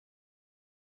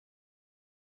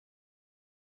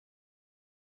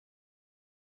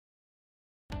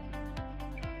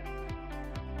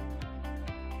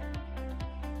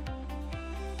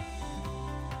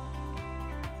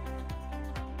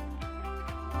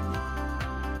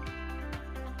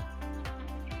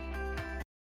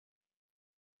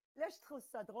je trouve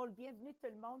ça drôle? Bienvenue tout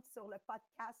le monde sur le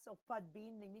podcast sur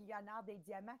Podbean, les millionnaires des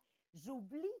diamants.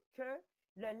 J'oublie que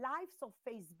le live sur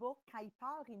Facebook, quand il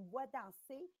part, il me voit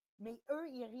danser, mais eux,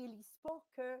 ils ne réalisent pas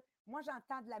que moi,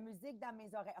 j'entends de la musique dans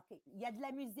mes oreilles. OK, il y a de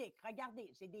la musique. Regardez,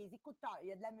 j'ai des écouteurs, il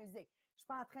y a de la musique. Je ne suis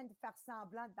pas en train de faire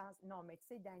semblant de danser. Non, mais tu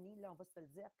sais, Dani, là, on va se le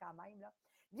dire quand même. Là.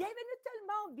 Bienvenue tout le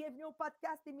monde. Bienvenue au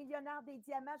podcast des millionnaires des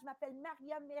diamants. Je m'appelle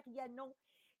Maria Meriano.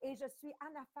 Et je suis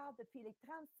en affaires depuis les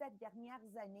 37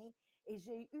 dernières années et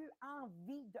j'ai eu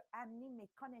envie d'amener mes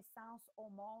connaissances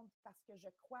au monde parce que je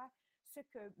crois ce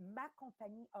que ma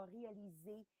compagnie a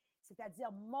réalisé,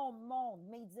 c'est-à-dire mon monde,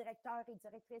 mes directeurs et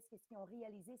directrices, qu'est-ce qu'ils ont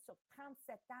réalisé sur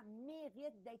 37 ans,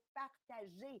 mérite d'être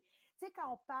partagé. Tu sais,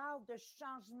 quand on parle de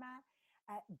changements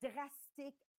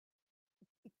drastiques,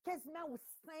 quasiment aux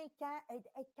 5 ans,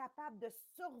 être capable de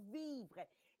survivre.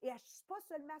 Et pas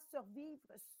seulement survivre,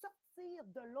 sortir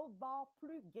de l'autre bord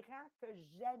plus grand que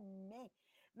jamais.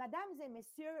 Mesdames et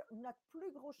messieurs, notre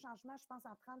plus gros changement, je pense,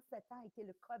 en 37 ans, a été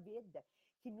le COVID,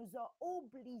 qui nous a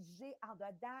obligés en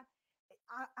dedans,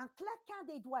 en claquant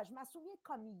des doigts. Je m'en souviens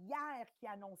comme hier qui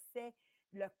annonçait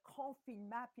le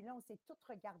confinement, puis là, on s'est tous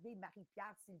regardés,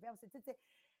 Marie-Pierre, Sylvain, on s'est dit,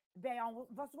 bien, on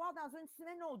va se voir dans une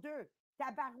semaine ou deux.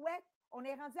 Tabarouette, on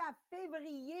est rendu en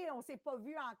février, on ne s'est pas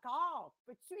vu encore.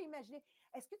 Peux-tu imaginer?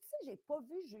 Est-ce que tu sais, je n'ai pas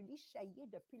vu Julie Chaillet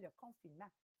depuis le confinement?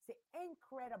 C'est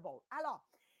incredible. Alors,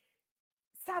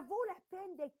 ça vaut la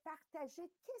peine d'être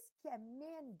partagé. Qu'est-ce qui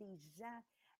amène des gens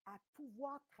à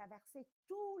pouvoir traverser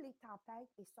tous les tempêtes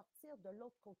et sortir de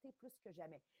l'autre côté plus que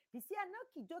jamais? Puis s'il y en a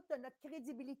qui doutent de notre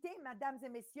crédibilité, mesdames et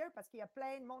messieurs, parce qu'il y a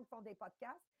plein de monde qui font des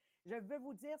podcasts, je veux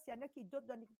vous dire, s'il y en a qui doutent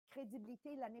de notre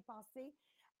crédibilité l'année passée,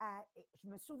 je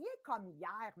me souviens comme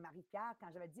hier, Marie-Pierre,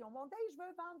 quand j'avais dit, oh mon Dieu, je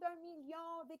veux vendre 1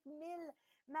 million avec 1000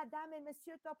 madame et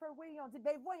monsieur Tupperware. Ils ont dit,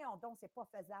 ben voyons donc, c'est pas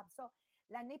faisable ça.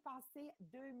 L'année passée,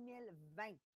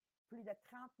 2020, plus de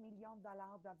 30 millions de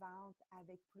dollars de ventes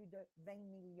avec plus de 20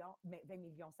 millions, mais 20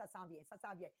 millions, ça s'en vient, ça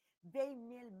s'en vient. 20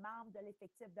 000 membres de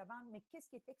l'effectif de vente. Mais qu'est-ce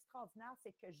qui est extraordinaire,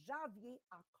 c'est que janvier,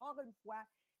 encore une fois,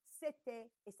 c'était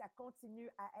et ça continue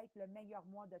à être le meilleur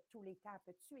mois de tous les temps.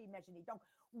 Peux-tu imaginer? Donc,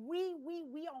 oui, oui,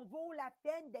 oui, on vaut la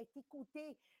peine d'être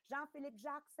écouté. Jean-Philippe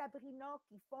Jacques, Sabrina,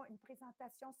 qui font une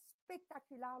présentation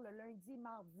spectaculaire le lundi,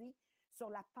 mardi sur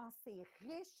la pensée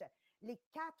riche. Les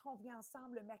 4, on vient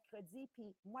ensemble le mercredi,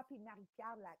 puis moi puis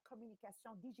Marie-Pierre, la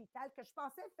communication digitale, que je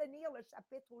pensais finir le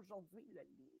chapitre aujourd'hui, le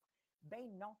livre.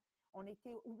 Ben non, on était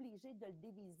obligé de le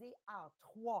diviser en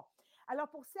 3. Alors,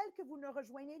 pour celles que vous nous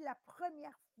rejoignez la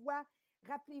première fois,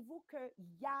 rappelez-vous que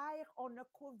hier, on a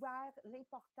couvert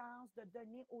l'importance de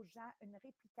donner aux gens une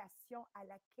réputation à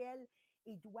laquelle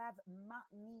ils doivent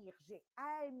maintenir. J'ai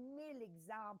aimé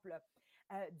l'exemple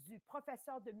du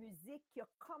professeur de musique qui a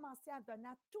commencé en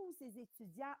donnant à tous ses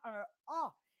étudiants un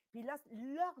A. Puis là,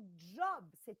 leur job,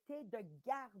 c'était de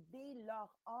garder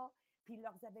leur A. Puis il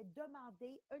leur avait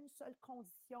demandé une seule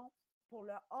condition pour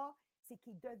le A, c'est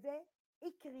qu'ils devaient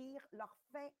écrire leur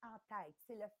fin en tête.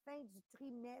 C'est le fin du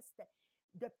trimestre,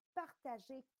 de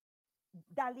partager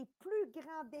dans les plus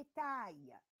grands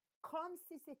détails, comme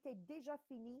si c'était déjà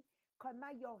fini, comment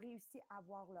ils ont réussi à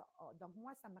avoir le A. Donc,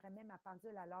 moi, ça me remet ma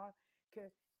pendule à l'heure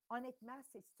que, honnêtement,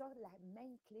 c'est ça la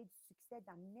même clé du succès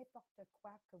dans n'importe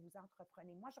quoi que vous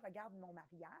entreprenez. Moi, je regarde mon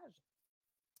mariage,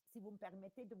 si vous me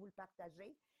permettez de vous le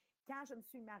partager. Quand je me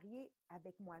suis mariée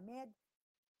avec Mohamed,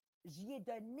 j'y ai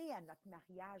donné à notre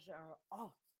mariage un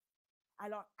A.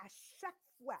 Alors, à chaque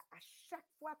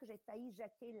fois que j'ai failli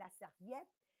jeter la serviette,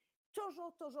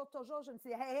 toujours, je me suis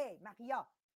dit, hey, hey, Maria,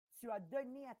 tu as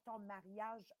donné à ton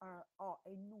mariage un A.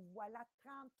 Et nous voilà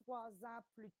 33 ans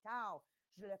plus tard.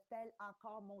 Je l'appelle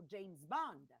encore mon James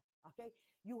Bond. OK?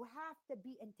 You have to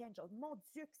be intentional. Mon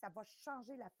Dieu, que ça va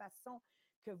changer la façon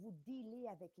que vous dealez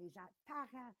avec les gens.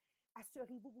 Parents,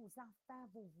 assurez-vous, vos enfants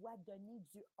vous voient donner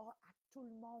du A à tout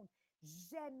le monde.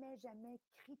 Jamais, jamais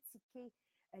critiquer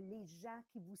les gens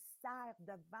qui vous servent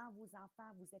devant vos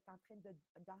enfants. Vous êtes en train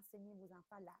d'enseigner vos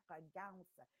enfants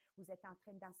l'arrogance. Vous êtes en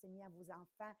train d'enseigner à vos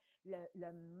enfants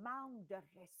le manque de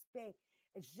respect.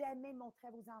 Jamais montrer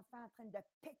à vos enfants en train de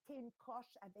péter une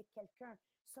coche avec quelqu'un.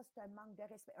 Ça, c'est un manque de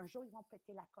respect. Un jour, ils vont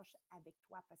péter la coche avec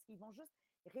toi parce qu'ils vont juste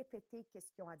répéter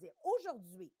ce qu'ils ont à dire.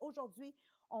 Aujourd'hui,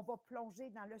 on va plonger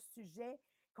dans le sujet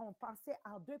qu'on pensait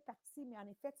en 2 parties, mais en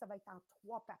effet, ça va être en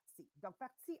 3 parties. Donc,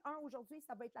 partie 1 aujourd'hui,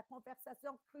 ça va être la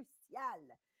conversation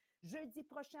cruciale. Jeudi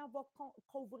prochain, on va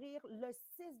couvrir le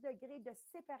 6 degrés de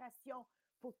séparation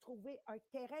pour trouver un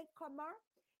terrain commun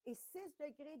et 6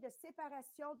 degrés de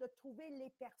séparation de trouver les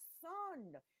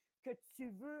personnes que tu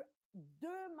veux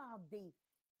demander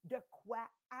de quoi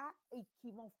à et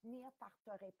qui vont finir par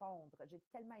te répondre. J'ai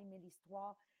tellement aimé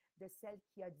l'histoire de celle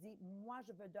qui a dit, moi,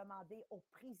 je veux demander au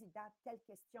président telle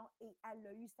question et elle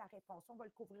a eu sa réponse. On va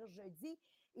le couvrir jeudi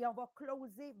et on va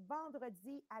closer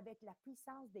vendredi avec la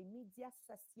puissance des médias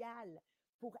sociaux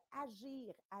pour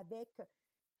agir avec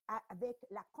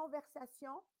la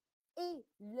conversation et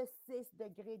le 6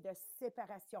 degrés de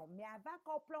séparation. Mais avant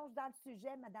qu'on plonge dans le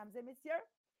sujet, mesdames et messieurs,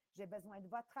 j'ai besoin de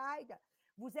votre aide.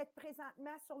 Vous êtes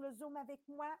présentement sur le Zoom avec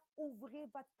moi. Ouvrez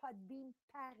votre Podbean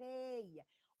pareil.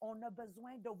 On a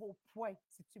besoin de vos points.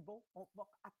 C'est-tu beau? On va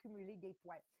accumuler des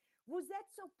points. Vous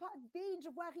êtes sur Podbean. Je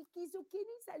vois Ricky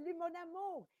Zucchini. Salut, mon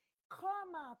amour.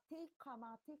 Commentez,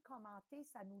 commentez, commentez.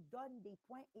 Ça nous donne des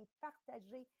points et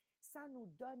partagez. Ça nous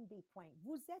donne des points.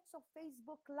 Vous êtes sur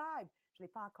Facebook Live. Je ne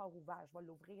l'ai pas encore ouvert. Je vais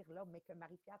l'ouvrir là, mais que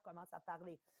Marie-Pierre commence à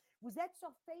parler. Vous êtes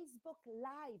sur Facebook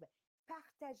Live.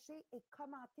 Partagez et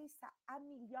commentez, ça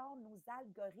améliore nos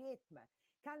algorithmes.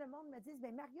 Quand le monde me dit,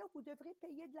 mais Maria, vous devrez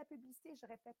payer de la publicité, je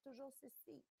répète toujours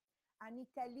ceci. En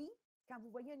Italie, quand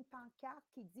vous voyez une pancarte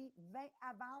qui dit vin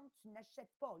à vendre, tu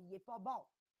n'achètes pas, il n'est pas bon.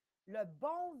 Le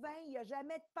bon vin, il n'y a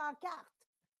jamais de pancarte.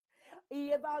 Et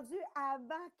il est vendu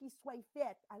avant qu'il soit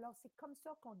fait. Alors, c'est comme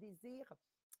ça qu'on désire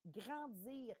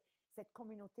grandir cette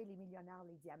communauté, les millionnaires,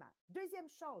 les diamants. Deuxième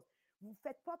chose, vous ne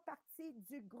faites pas partie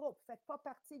du groupe. Faites pas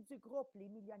partie du groupe, les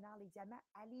millionnaires, les diamants.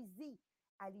 Allez-y.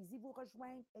 Allez-y vous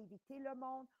rejoindre, invitez le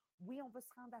monde. Oui, on veut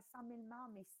se rendre à 100 000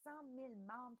 membres, mais 100 000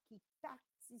 membres qui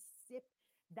participent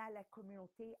dans la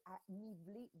communauté à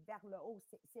niveler vers le haut.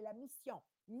 C'est la mission.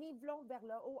 Nivelons vers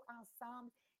le haut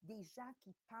ensemble des gens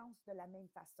qui pensent de la même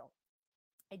façon.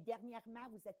 Et dernièrement,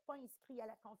 vous n'êtes pas inscrit à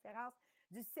la conférence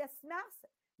du 16 mars.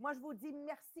 Moi, je vous dis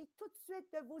merci tout de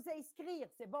suite de vous inscrire.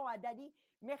 C'est bon, Dani?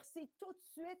 Merci tout de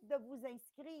suite de vous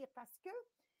inscrire parce que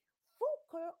faut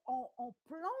qu'on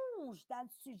plonge dans le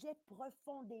sujet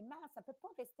profondément. Ça ne peut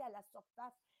pas rester à la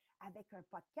surface avec un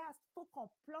podcast. Il faut qu'on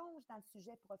plonge dans le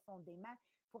sujet profondément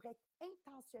pour être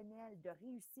intentionnel de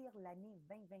réussir l'année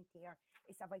 2021.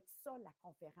 Et ça va être ça, la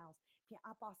conférence. Puis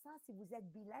en passant, si vous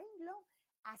êtes bilingue, là,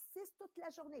 assiste toute la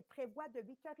journée. Prévois de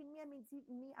 8h30 à midi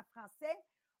et demi en français,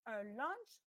 un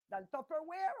lunch dans le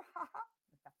Tupperware.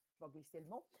 Je vais glisser le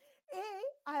mot.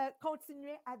 Et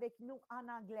continuez avec nous en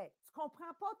anglais. Tu ne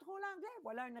comprends pas trop l'anglais?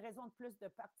 Voilà une raison de plus de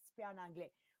participer en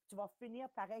anglais. Tu vas finir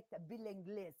par être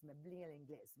bilinguisme.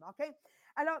 OK?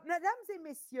 Alors, mesdames et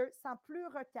messieurs, sans plus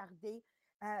retarder,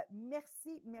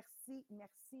 merci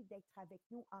d'être avec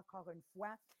nous encore une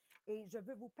fois. Et je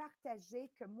veux vous partager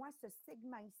que moi, ce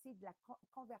segment ici de la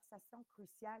conversation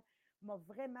cruciale m'a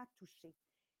vraiment touchée.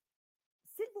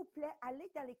 S'il vous plaît, allez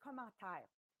dans les commentaires.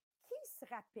 Qui se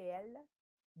rappelle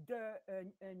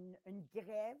d'une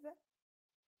grève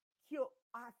qui a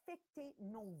affecté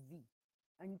nos vies?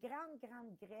 Une grande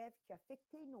grève qui a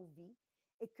affecté nos vies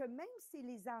et que même si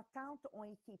les ententes ont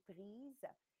été prises,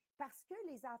 parce que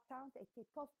les ententes n'étaient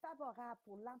pas favorables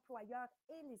pour l'employeur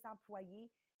et les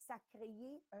employés, ça a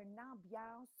créé une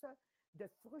ambiance de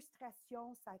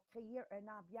frustration, ça a créé une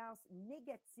ambiance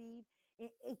négative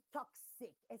et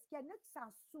toxique. Est-ce qu'il y en a qui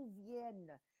s'en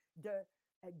souviennent de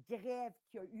grève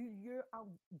qui a eu lieu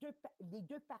entre les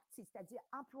deux parties, c'est-à-dire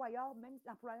employeurs, même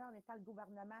l'employeur en étant le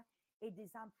gouvernement, et des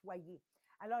employés?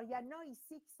 Alors, il y en a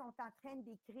ici qui sont en train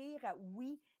d'écrire,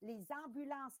 oui, les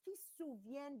ambulances, qui se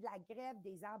souviennent de la grève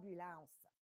des ambulances.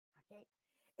 Okay?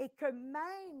 Et que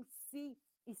même si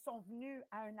ils sont venus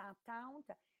à une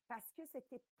entente, parce que ce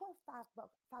n'était pas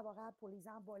favorable pour les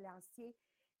ambulanciers,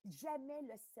 jamais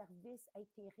le service a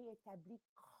été rétabli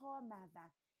comme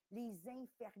avant. Les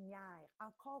infirmières,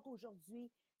 encore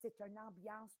aujourd'hui, c'est une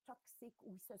ambiance toxique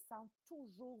où ils se sentent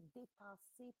toujours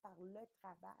dépassés par le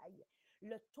travail.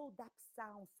 Le taux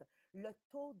d'absence, le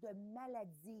taux de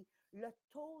maladie, le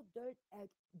taux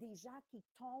des gens qui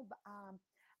tombent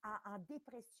en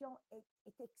dépression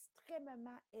est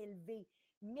extrêmement élevé.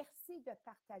 Merci de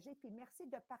partager, puis merci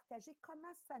de partager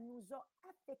comment ça nous a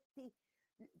affectés.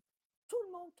 Tout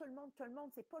le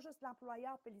monde, c'est pas juste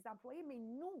l'employeur et les employés, mais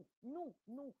nous,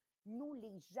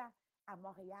 les gens à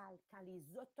Montréal, quand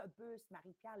les autobus,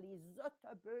 Marie-Pierre, les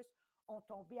autobus ont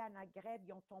tombé en grève,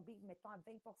 ils ont tombé, mettons, à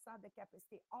 20 de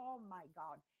capacité. Oh my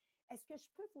God! Est-ce que je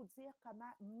peux vous dire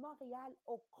comment Montréal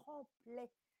au complet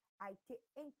a été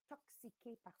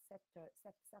intoxiqué par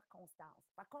cette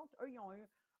circonstance? Par contre, eux, ils ont eu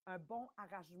un bon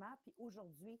arrangement, puis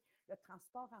aujourd'hui, le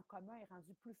transport en commun est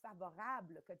rendu plus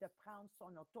favorable que de prendre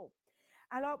son auto.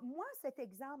 Alors, moi, cet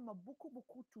exemple m'a beaucoup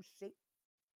touchée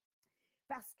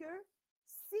parce que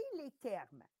si les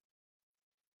termes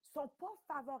ne sont pas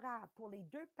favorables pour les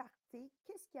deux parties,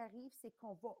 qu'est-ce qui arrive? C'est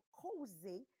qu'on va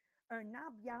causer une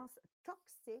ambiance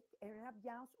toxique et une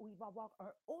ambiance où il va y avoir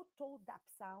un haut taux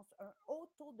d'absence, un haut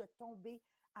taux de tombée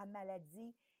à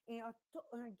maladie et un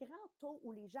grand taux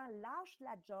où les gens lâchent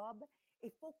la job.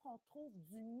 Il faut qu'on trouve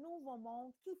du nouveau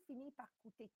monde qui finit par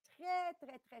coûter très,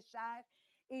 très, très cher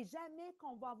et jamais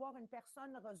qu'on va avoir une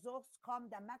personne ressource comme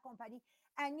dans ma compagnie.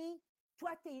 Annie,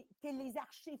 toi, t'es les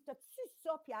archives. T'as-tu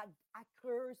ça, puis elle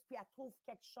creuse, puis elle trouve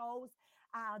quelque chose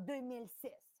en 2006?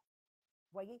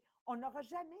 Vous voyez, on n'aura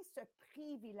jamais ce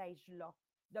privilège-là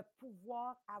de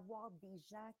pouvoir avoir des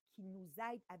gens qui nous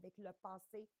aident avec le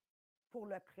passé pour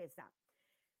le présent.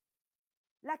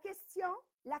 La question,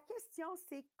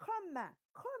 c'est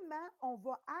comment on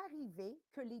va arriver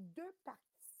que les deux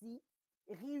parties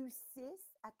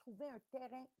réussissent à trouver un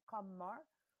terrain commun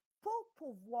pour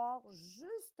pouvoir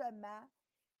justement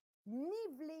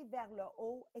niveler vers le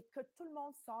haut et que tout le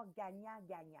monde sort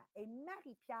gagnant-gagnant. Et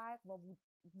Marie-Pierre va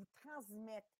vous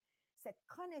transmettre cette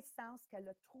connaissance qu'elle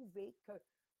a trouvée, que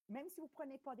même si vous ne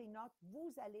prenez pas des notes,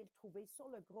 vous allez le trouver sur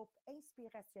le groupe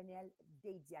inspirationnel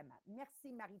des diamants.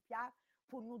 Merci Marie-Pierre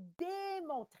pour nous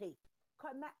démontrer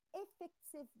comment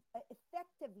effectivement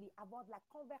avoir de la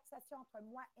conversation entre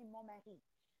moi et mon mari,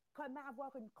 comment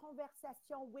avoir une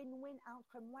conversation win-win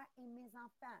entre moi et mes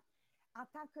enfants, en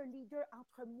tant que leader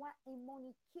entre moi et mon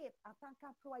équipe, en tant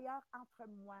qu'employeur entre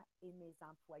moi et mes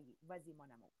employés. Vas-y, mon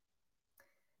amour.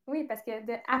 Oui, parce que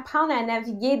d'apprendre à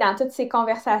naviguer dans toutes ces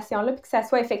conversations-là puis que ça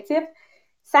soit effectif,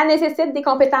 ça nécessite des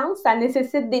compétences, ça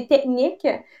nécessite des techniques.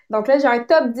 Donc là, j'ai un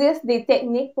top 10 des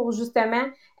techniques pour justement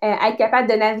être capable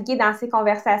de naviguer dans ces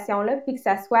conversations-là puis que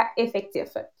ça soit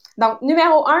effectif. Donc,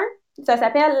 numéro 1, ça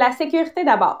s'appelle la sécurité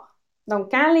d'abord.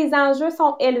 Donc, quand les enjeux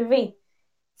sont élevés,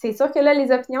 c'est sûr que là,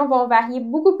 les opinions vont varier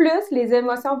beaucoup plus, les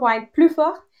émotions vont être plus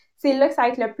fortes. C'est là que ça va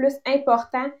être le plus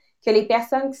important que les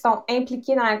personnes qui sont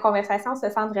impliquées dans la conversation se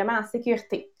sentent vraiment en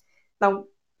sécurité. Donc,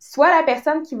 soit la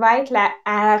personne qui va être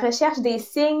à la recherche des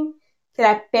signes que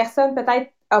la personne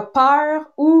peut-être a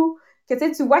peur ou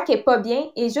que tu vois qu'elle n'est pas bien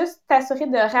et juste t'assurer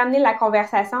de ramener la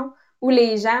conversation où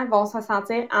les gens vont se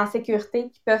sentir en sécurité,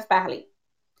 qu'ils peuvent parler.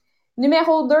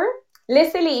 Numéro 2,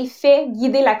 laisser les faits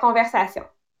guider la conversation.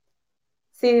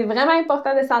 C'est vraiment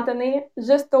important de s'en tenir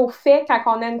juste aux faits quand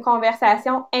on a une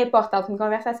conversation importante, une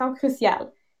conversation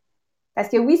cruciale. Parce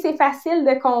que oui, c'est facile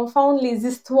de confondre les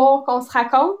histoires qu'on se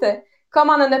raconte. Comme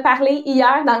on en a parlé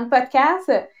hier dans le podcast,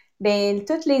 bien,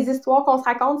 toutes les histoires qu'on se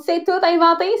raconte, c'est tout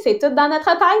inventé, c'est tout dans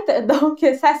notre tête. Donc,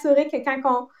 s'assurer que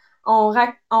quand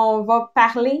on va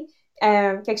parler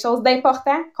quelque chose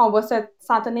d'important, qu'on va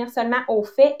s'en tenir seulement aux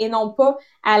faits et non pas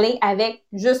aller avec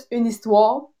juste une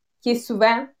histoire qui est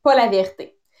souvent pas la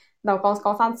vérité. Donc, on se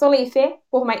concentre sur les faits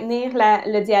pour maintenir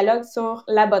le dialogue sur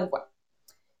la bonne voie.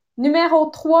 Numéro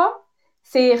 3,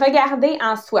 c'est regarder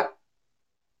en soi.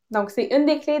 Donc, c'est une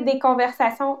des clés des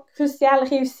conversations cruciales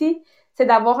réussies, c'est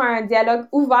d'avoir un dialogue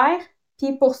ouvert.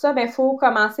 Puis pour ça, il faut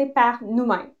commencer par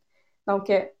nous-mêmes.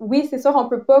 Donc, oui, c'est sûr, on ne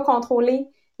peut pas contrôler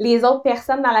les autres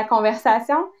personnes dans la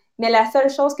conversation, mais la seule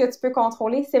chose que tu peux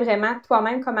contrôler, c'est vraiment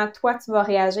toi-même, comment toi tu vas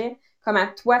réagir, comment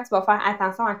toi tu vas faire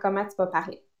attention à comment tu vas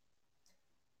parler.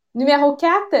 Numéro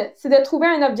 4, c'est de trouver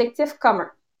un objectif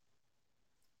commun.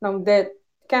 Donc,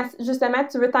 quand justement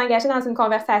tu veux t'engager dans une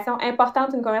conversation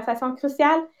importante, une conversation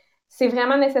cruciale, c'est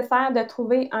vraiment nécessaire de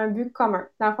trouver un but commun.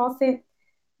 Dans le fond, c'est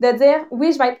de dire,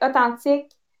 oui, je vais être authentique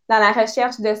dans la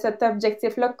recherche de cet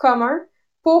objectif-là commun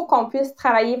pour qu'on puisse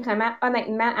travailler vraiment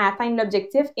honnêtement à atteindre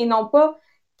l'objectif et non pas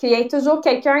qu'il y ait toujours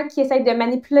quelqu'un qui essaye de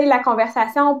manipuler la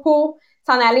conversation pour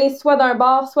s'en aller soit d'un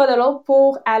bord, soit de l'autre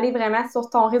pour aller vraiment sur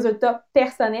ton résultat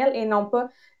personnel et non pas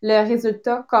le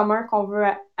résultat commun qu'on veut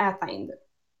atteindre.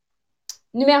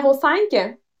 Numéro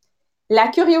 5, la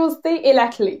curiosité est la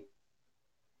clé.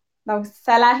 Donc,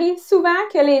 ça arrive souvent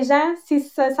que les gens, s'ils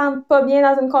se sentent pas bien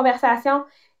dans une conversation,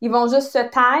 ils vont juste se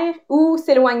taire ou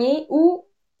s'éloigner ou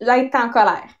être en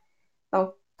colère.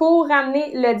 Donc, pour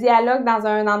ramener le dialogue dans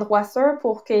un endroit sûr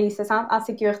pour qu'ils se sentent en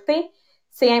sécurité,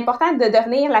 c'est important de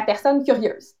devenir la personne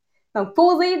curieuse. Donc,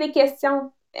 poser des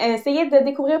questions, essayer de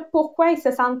découvrir pourquoi ils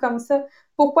se sentent comme ça,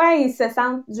 pourquoi ils se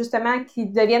sentent justement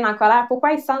qu'ils deviennent en colère,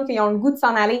 pourquoi ils sentent qu'ils ont le goût de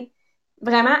s'en aller.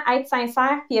 Vraiment être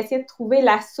sincère puis essayer de trouver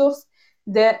la source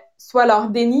de soit leur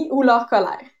déni ou leur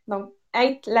colère. Donc,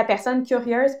 être la personne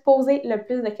curieuse, poser le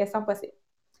plus de questions possible.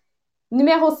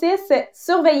 Numéro 6,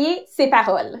 surveiller ses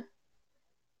paroles.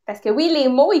 Parce que oui, les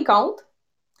mots, ils comptent.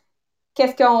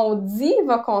 Qu'est-ce qu'on dit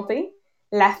va compter.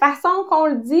 La façon qu'on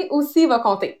le dit aussi va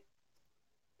compter.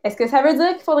 Est-ce que ça veut dire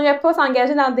qu'il ne faudrait pas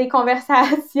s'engager dans des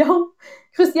conversations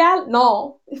cruciales?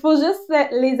 Non. Il faut juste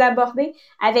les aborder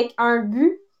avec un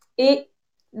but et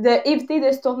d'éviter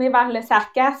de se tourner vers le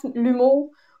sarcasme,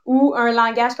 l'humour ou un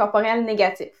langage corporel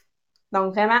négatif.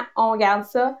 Donc, vraiment, on garde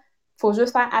ça. Il faut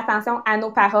juste faire attention à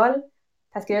nos paroles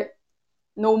parce que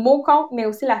nos mots comptent, mais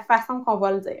aussi la façon qu'on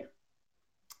va le dire.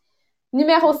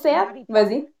 Numéro 7,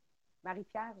 vas-y.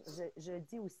 Marie-Pierre, je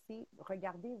dis aussi,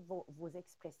 regardez vos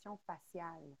expressions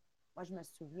faciales. Moi, je me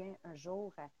souviens un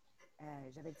jour,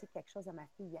 j'avais dit quelque chose à ma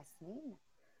fille Yasmine,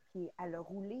 puis elle a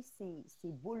roulé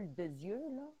ses boules de yeux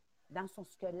là, dans son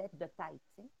squelette de tête.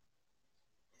 Tu sais.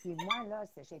 Puis moi, là,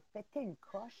 j'ai pété une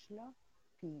coche, là,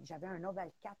 puis j'avais un Oval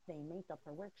 4 dans les mains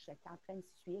Tupperware que j'étais en train de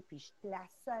suer, puis je te l'ai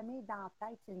assommé dans la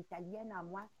tête, c'est l'italienne en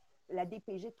moi, la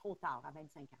DPG trop tard, à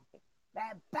 25 ans. Ben,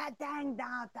 badang dans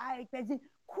la tête. Elle dit,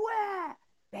 quoi?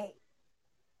 Ben,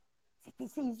 c'était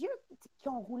ses yeux qui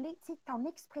ont roulé. Tu sais, ton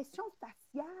expression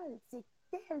faciale, c'est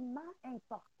tellement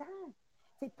important.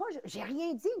 C'est pas, j'ai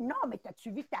rien dit. Non, mais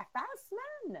t'as-tu vu ta face,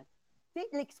 man? Tu sais,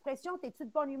 l'expression, t'es-tu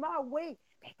de bonne humeur? Oui.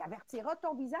 Ben, t'avertiras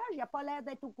ton visage, il n'a pas l'air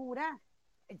d'être au courant.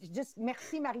 Juste,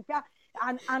 merci, Marie-Pierre.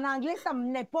 En anglais, ça me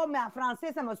venait pas, mais en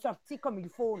français, ça m'a sorti comme il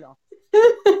faut, là.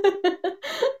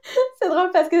 C'est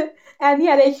drôle parce que Annie,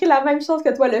 elle a écrit la même chose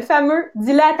que toi, le fameux «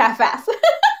 dis-le à ta face ».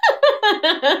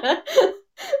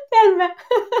 Tellement.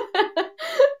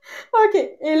 OK.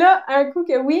 Et là, un coup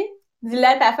que oui, dis-le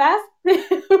à ta face, mais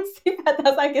aussi fais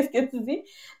attention à ce que tu dis.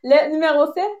 Le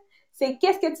numéro 7, c'est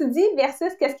qu'est-ce que tu dis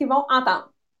versus qu'est-ce qu'ils vont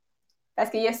entendre. Parce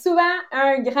qu'il y a souvent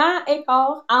un grand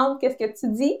écart entre qu'est-ce que tu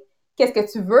dis, qu'est-ce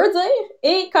que tu veux dire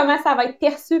et comment ça va être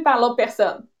perçu par l'autre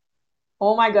personne.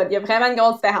 Oh my God, il y a vraiment une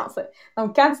grosse différence.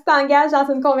 Donc, quand tu t'engages dans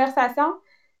une conversation,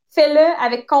 fais-le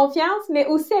avec confiance, mais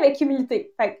aussi avec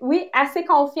humilité. Fait que oui, assez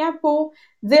confiant pour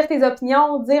dire tes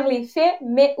opinions, dire les faits,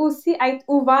 mais aussi être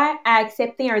ouvert à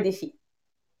accepter un défi.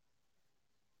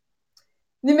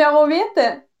 Numéro 8,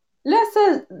 là, ça,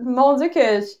 mon Dieu,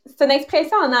 que c'est une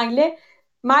expression en anglais,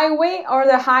 my way or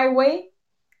the highway.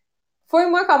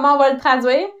 Fouille-moi comment on va le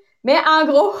traduire, mais en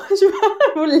gros, je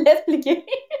vais vous l'expliquer.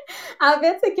 En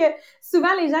fait, c'est que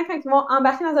souvent, les gens, quand ils vont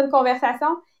embarquer dans une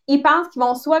conversation, ils pensent qu'ils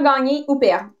vont soit gagner ou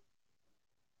perdre.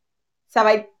 Ça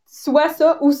va être soit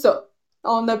ça ou ça.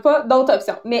 On n'a pas d'autre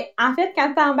option. Mais en fait,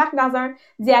 quand tu embarques dans un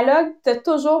dialogue, tu as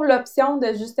toujours l'option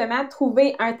de justement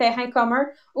trouver un terrain commun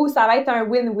où ça va être un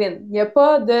win-win. Il n'y a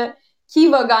pas de qui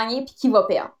va gagner puis qui va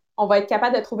perdre. On va être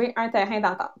capable de trouver un terrain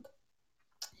d'entente.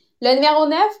 Le numéro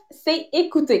 9, c'est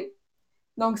écouter.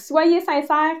 Donc, soyez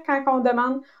sincères quand on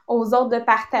demande aux autres de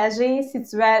partager, si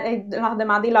tu veux leur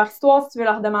demander leur histoire, si tu veux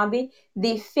leur demander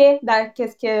des faits dans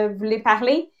qu'est-ce que vous voulez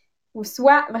parler, ou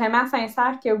sois vraiment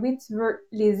sincère que oui, tu veux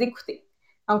les écouter.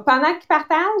 Donc, pendant qu'ils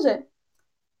partagent,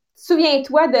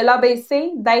 souviens-toi de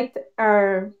l'ABC, d'être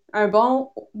un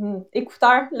bon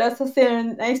écouteur. Là, ça, c'est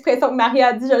une expression que Marie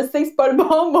a dit. Je le sais, c'est pas le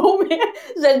bon mot, mais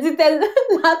je le dis tellement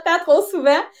trop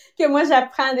souvent que moi,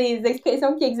 j'apprends des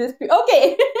expressions qui n'existent plus. OK!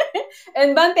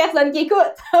 Une bonne personne qui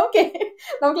écoute. OK!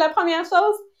 Donc, la première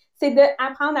chose, c'est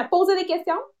d'apprendre à poser des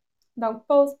questions. Donc,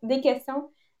 pose des questions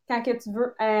quand que tu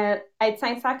veux être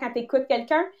sincère quand tu écoutes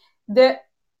quelqu'un. De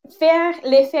faire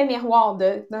l'effet miroir,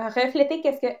 de refléter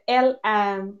qu'est-ce qu'elle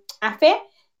a fait,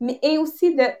 mais et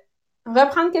aussi de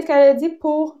reprendre qu'est-ce qu'elle a dit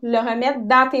pour le remettre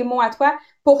dans tes mots à toi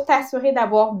pour t'assurer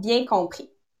d'avoir bien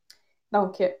compris.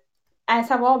 Donc, à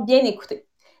savoir bien écouter.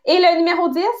 Et le numéro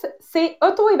 10, c'est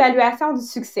auto-évaluation du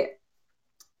succès.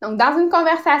 Donc, dans une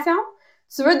conversation,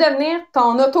 tu veux devenir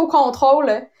ton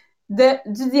autocontrôle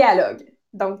du dialogue.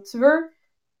 Donc, tu veux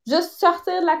juste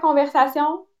sortir de la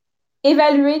conversation,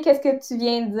 évaluer qu'est-ce que tu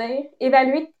viens de dire,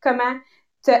 évaluer comment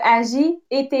tu agis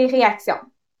et tes réactions.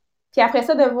 Puis après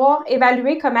ça, devoir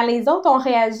évaluer comment les autres ont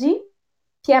réagi,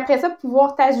 puis après ça,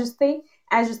 pouvoir t'ajuster,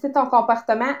 ajuster ton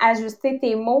comportement, ajuster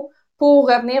tes mots pour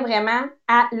revenir vraiment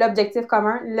à l'objectif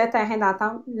commun, le terrain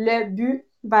d'entente, le but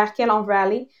vers lequel on veut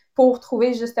aller pour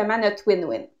trouver justement notre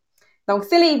win-win. Donc,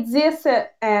 c'est les 10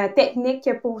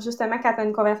 techniques pour justement quand tu as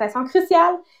une conversation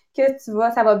cruciale que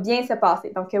ça va bien se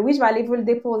passer. Donc, oui, je vais aller vous le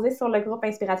déposer sur le groupe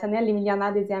inspirationnel Les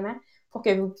Millionnaires des Diamants pour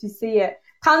que vous puissiez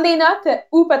prendre des notes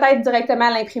ou peut-être directement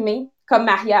l'imprimer comme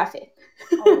Maria a fait.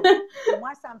 Oh,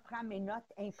 moi, ça me prend mes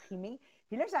notes imprimées.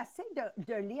 Puis là, j'essaie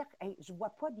de lire. Hey, je ne vois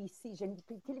pas d'ici. J'ai une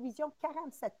télévision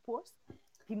 47 pouces.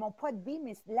 Puis mon pas de vie,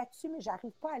 mais là-dessus, mais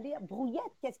j'arrive pas à lire. Brouillette,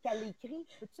 qu'est-ce qu'elle écrit?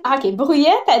 OK,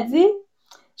 Brouillette a dit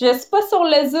 « Je suis pas sur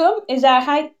le Zoom et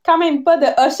j'arrête quand même pas de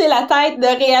hocher la tête, de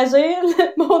réagir.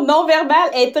 Mon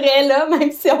non-verbal est très là,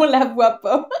 même si on la voit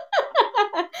pas. »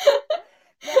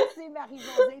 Merci,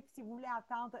 Marie-Josée. Puis si vous voulez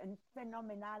entendre une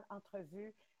phénoménale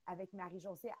entrevue avec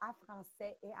Marie-Josée en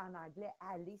français et en anglais,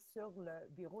 allez sur le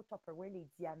bureau Tupperware Les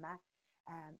Diamants.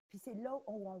 Puis c'est là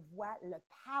où on voit le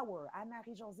power, hein,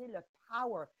 Marie-Josée, le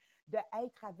power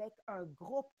d'être avec un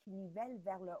groupe qui nivelle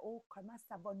vers le haut, comment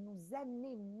ça va nous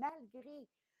amener malgré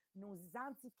nos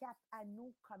handicaps à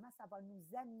nous, comment ça va nous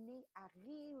amener à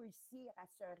réussir, à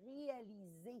se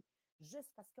réaliser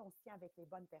juste parce qu'on se tient avec les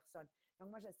bonnes personnes. Donc,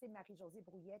 moi, je sais, Marie-Josée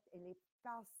Brouillette, elle est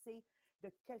passée de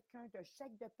quelqu'un de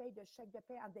chèque de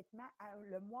paie, endettement, à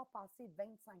le mois passé,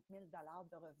 25 000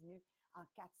 de revenus en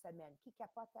 4 semaines. Qui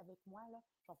capote avec moi, là?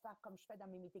 Je vais faire comme je fais dans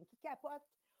mes meetings. Qui capote?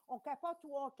 On capote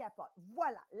ou on capote?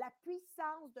 Voilà, la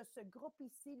puissance de ce groupe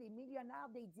ici, les millionnaires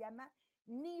des diamants,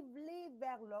 nivelés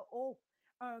vers le haut.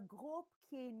 Un groupe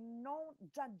qui est non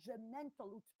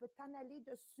judgmental, où tu peux t'en aller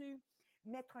dessus,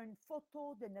 mettre une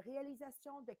photo d'une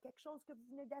réalisation de quelque chose que vous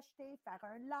venez d'acheter, faire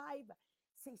un live.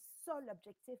 C'est ça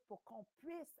l'objectif pour qu'on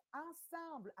puisse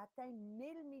ensemble atteindre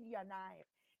 1000 millionnaires,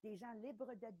 des gens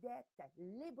libres de dettes,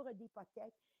 libres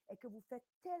d'hypothèques, et que vous faites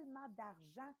tellement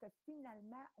d'argent que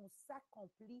finalement, on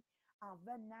s'accomplit en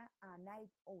venant en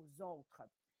aide aux autres.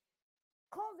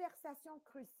 Conversation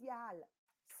cruciale.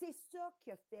 C'est ça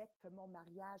qui a fait que mon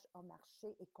mariage a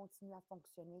marché et continue à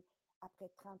fonctionner après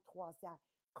 33 ans.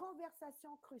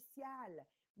 Conversation cruciale.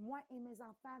 Moi et mes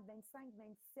enfants, 25,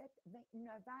 27,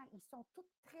 29 ans, ils sont tous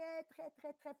très, très,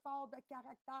 très, très forts de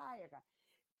caractère.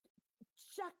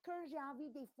 Chacun, j'ai envie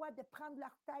des fois de prendre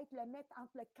leur tête, le mettre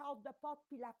entre le cadre de porte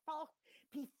puis la porte,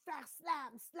 puis faire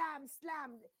slam, slam,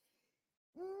 slam.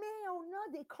 Mais on a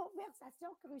des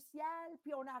conversations cruciales,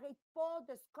 puis on n'arrête pas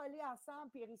de se coller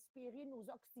ensemble et respirer nos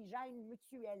oxygènes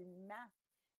mutuellement.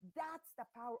 That's the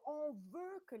power. On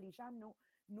veut que les gens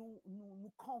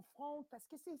nous confrontent parce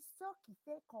que c'est ça qui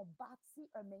fait qu'on bâtit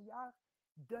un meilleur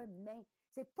demain.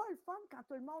 C'est pas le fun quand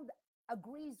tout le monde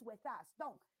agrees with us.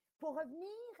 Donc, pour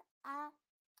revenir à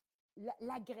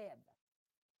la grève,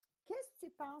 qu'est-ce que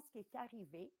tu penses qui est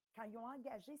arrivé quand ils ont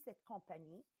engagé cette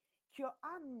compagnie qui a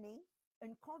amené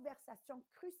une conversation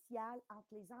cruciale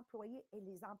entre les employés et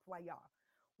les employeurs?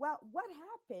 Well, what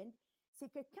happened, c'est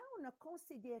que quand on a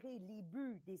considéré les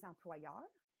buts des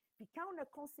employeurs, puis quand on a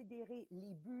considéré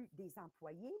les buts des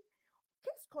employés,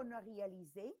 qu'est-ce qu'on a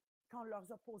réalisé quand on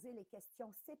leur a posé les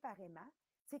questions séparément?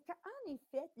 C'est qu'en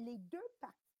effet, les deux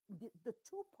parties, the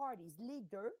two parties, les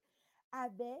deux,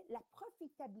 avaient la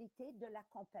profitabilité de la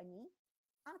compagnie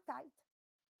en tête.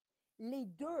 Les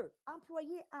deux,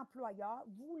 employés-employeurs,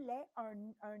 voulaient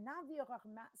un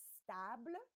environnement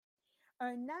stable,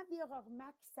 un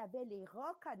environnement qui savait les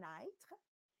reconnaître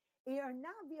et un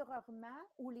environnement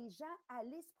où les gens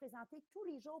allaient se présenter tous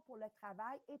les jours pour le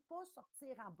travail et pas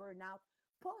sortir en burn-out,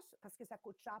 pas parce que ça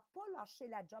coûte cher, pas lâcher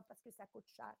la job parce que ça coûte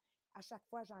cher. À chaque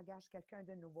fois, j'engage quelqu'un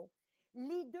de nouveau.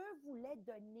 Les deux voulaient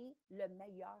donner le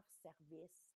meilleur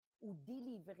service ou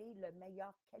délivrer la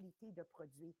meilleure qualité de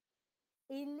produit.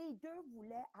 Et les deux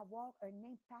voulaient avoir un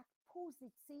impact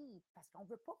positif parce qu'on ne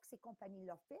veut pas que ces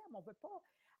compagnies-là ferment, on ne veut pas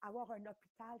avoir un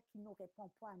hôpital qui ne nous répond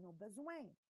pas à nos besoins.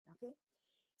 Okay?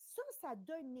 Ça a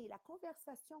donné, la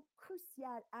conversation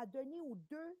cruciale a donné aux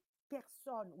deux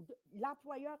personnes,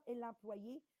 l'employeur et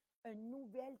l'employé, une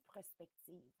nouvelle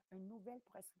perspective. Une nouvelle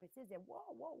perspective. Ils disaient,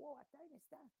 wow, attends un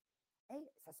instant. Hey,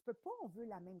 ça se peut pas, on veut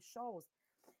la même chose.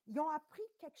 Ils ont appris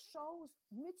quelque chose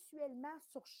mutuellement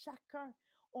sur chacun.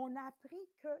 On a appris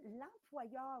que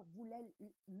l'employeur voulait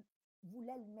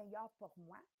le meilleur pour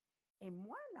moi. Et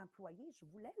moi, l'employé, je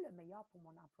voulais le meilleur pour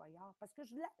mon employeur parce que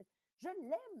je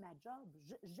l'aime, ma job.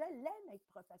 Je l'aime être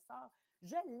professeur.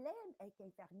 Je l'aime être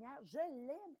infirmière. Je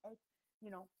l'aime être,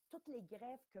 toutes les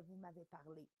grèves que vous m'avez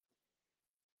parlé.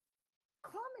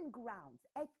 Common ground,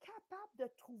 être capable de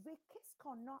trouver qu'est-ce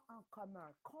qu'on a en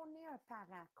commun, qu'on est un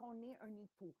parent, qu'on est un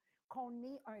époux, qu'on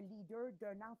est un leader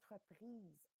d'une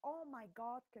entreprise. Oh my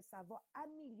God, que ça va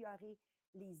améliorer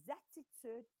les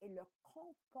attitudes et le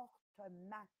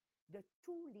comportement de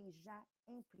tous les gens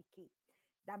impliqués.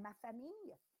 Dans ma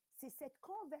famille, c'est cette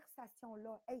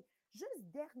conversation-là. Hey, juste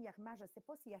dernièrement, je ne sais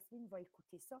pas si Yasmine va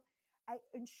écouter ça,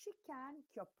 une chicane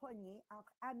qui a pogné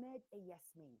entre Ahmed et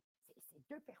Yasmine. C'est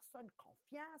deux personnes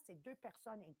confiantes, c'est deux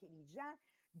personnes intelligentes.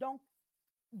 Donc,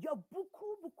 il y a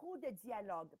beaucoup, beaucoup de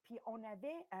dialogue. Puis, on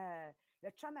avait le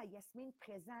chum à Yasmine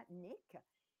présent, Nick,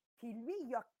 puis lui,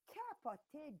 il a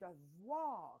capoté de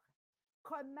voir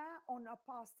comment on a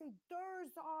passé 2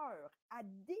 heures à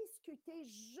discuter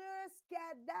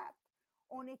jusqu'à date.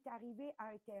 On est arrivé à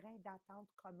un terrain d'entente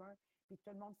commun, puis tout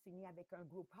le monde finit avec un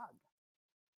group hug.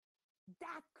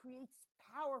 That creates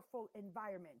powerful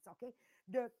environments, OK?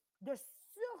 De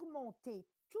surmonter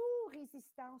toute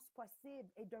résistance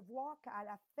possible et de voir qu'à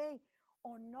la fin,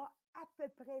 on a à peu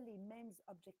près les mêmes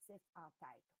objectifs en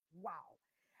tête. Wow!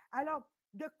 Alors,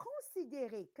 de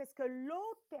considérer qu'est-ce que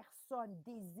l'autre personne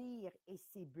désire et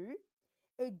ses buts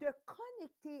et de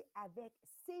connecter avec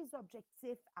ses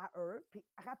objectifs à eux. Puis,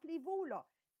 rappelez-vous, là,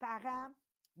 parents,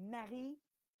 mari,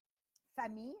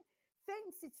 famille, Fais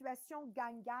une situation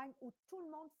gagne-gagne où tout le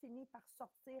monde finit par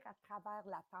sortir à travers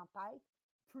la tempête,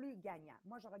 plus gagnant.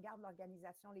 Moi, je regarde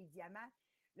l'organisation Les Diamants.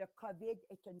 Le COVID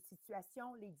est une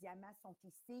situation, les diamants sont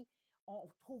ici, on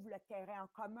trouve le terrain en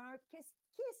commun.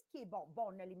 Qu'est-ce qui est bon?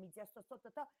 Bon, on a les médias sociaux,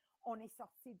 on est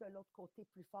sorti de l'autre côté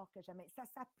plus fort que jamais. Ça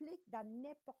s'applique dans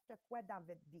n'importe quoi dans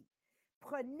votre vie.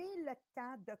 Prenez le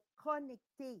temps de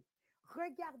connecter.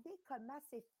 Regardez comment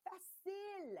c'est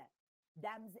facile,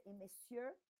 dames et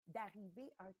messieurs, d'arriver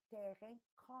à un terrain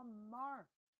commun.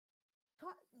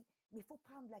 Mais il faut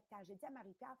prendre le temps. J'ai dit à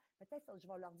Marie-Pierre, peut-être que je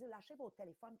vais leur dire, lâchez vos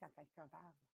téléphones quand quelqu'un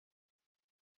parle.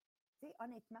 Tu sais,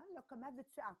 honnêtement, là, comment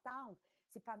veux-tu entendre?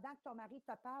 C'est pendant que ton mari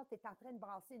te parle, tu es en train de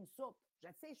brasser une soupe.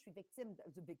 Je sais, je suis victime,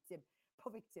 pas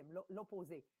victime,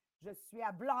 l'opposé. Je suis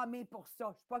à blâmer pour ça. Je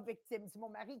ne suis pas victime. C'est mon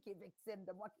mari qui est victime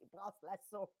de moi qui brasse la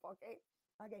soupe. OK?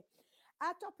 OK.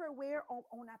 À Tupperware,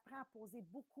 on apprend à poser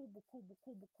beaucoup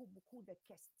de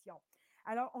questions.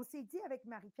 Alors, on s'est dit avec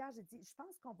Marie-Pierre, j'ai dit, je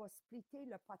pense qu'on va splitter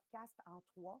le podcast en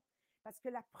 3 parce que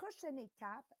la prochaine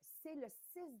étape, c'est le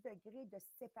 6 degrés de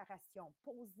séparation.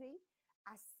 Poser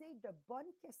assez de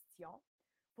bonnes questions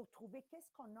pour trouver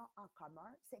qu'est-ce qu'on a en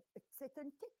commun. C'est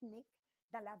une technique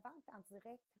dans la vente en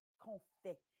direct qu'on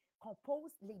fait, qu'on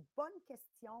pose les bonnes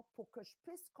questions pour que je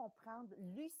puisse comprendre,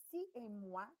 Lucie et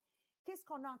moi, qu'est-ce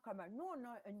qu'on a en commun. Nous, on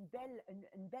a une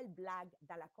belle blague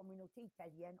dans la communauté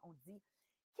italienne. On dit,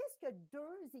 qu'est-ce que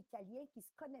deux Italiens qui ne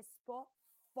se connaissent pas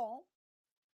font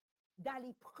dans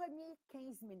les premières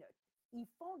 15 minutes? Ils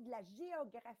font de la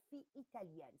géographie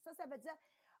italienne. Ça veut dire,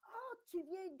 oh, tu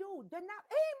viens d'où? De Naples.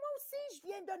 Hey, moi aussi, je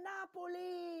viens de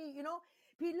Napoli, you know?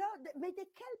 Puis là, mais de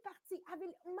quelle partie? Oh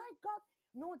my God!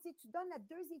 Nous, on dit, tu donnes à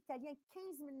deux Italiens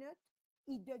 15 minutes,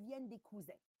 ils deviennent des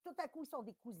cousins. Tout à coup, ils sont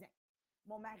des cousins.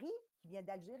 Mon mari, qui vient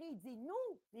d'Algérie, il dit,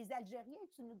 nous, les Algériens,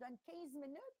 tu nous donnes 15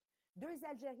 minutes, deux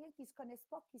Algériens qui ne se connaissent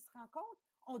pas, qui se rencontrent,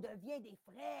 on devient des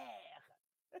frères.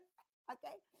 OK?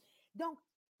 Donc,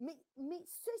 mais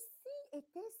ceci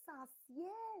est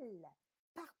essentiel.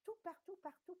 Partout.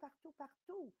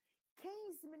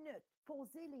 15 minutes,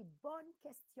 poser les bonnes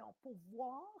questions pour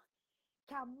voir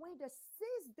qu'à moins de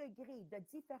 6 degrés de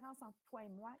différence entre toi et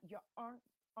moi, il y a un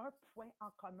point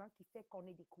en commun qui fait qu'on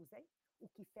est des cousins ou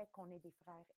qui fait qu'on est des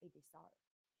frères et des sœurs.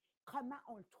 Comment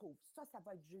on le trouve? Ça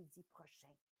va être jeudi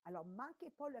prochain. Alors, ne manquez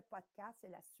pas le podcast, c'est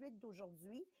la suite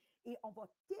d'aujourd'hui et on va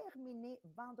terminer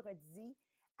vendredi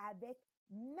avec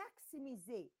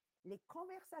maximiser les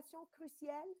conversations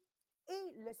cruciales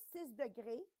et le 6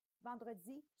 degrés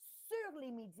vendredi sur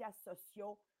les médias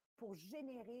sociaux pour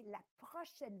générer la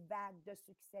prochaine vague de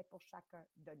succès pour chacun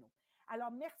de nous.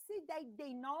 Alors, merci d'être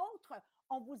des nôtres.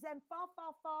 On vous aime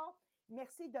fort.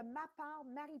 Merci de ma part,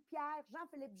 Marie-Pierre,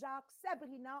 Jean-Philippe Jacques,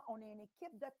 Sabrina. On est une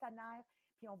équipe de tonnerre,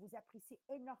 puis on vous apprécie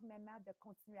énormément de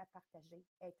continuer à partager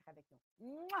et être avec nous.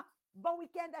 Mouah! Bon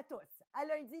week-end à tous. À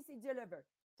lundi, si Dieu le veut.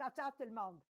 Ciao tout le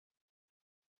monde.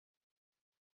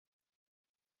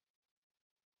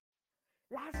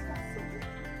 Lâche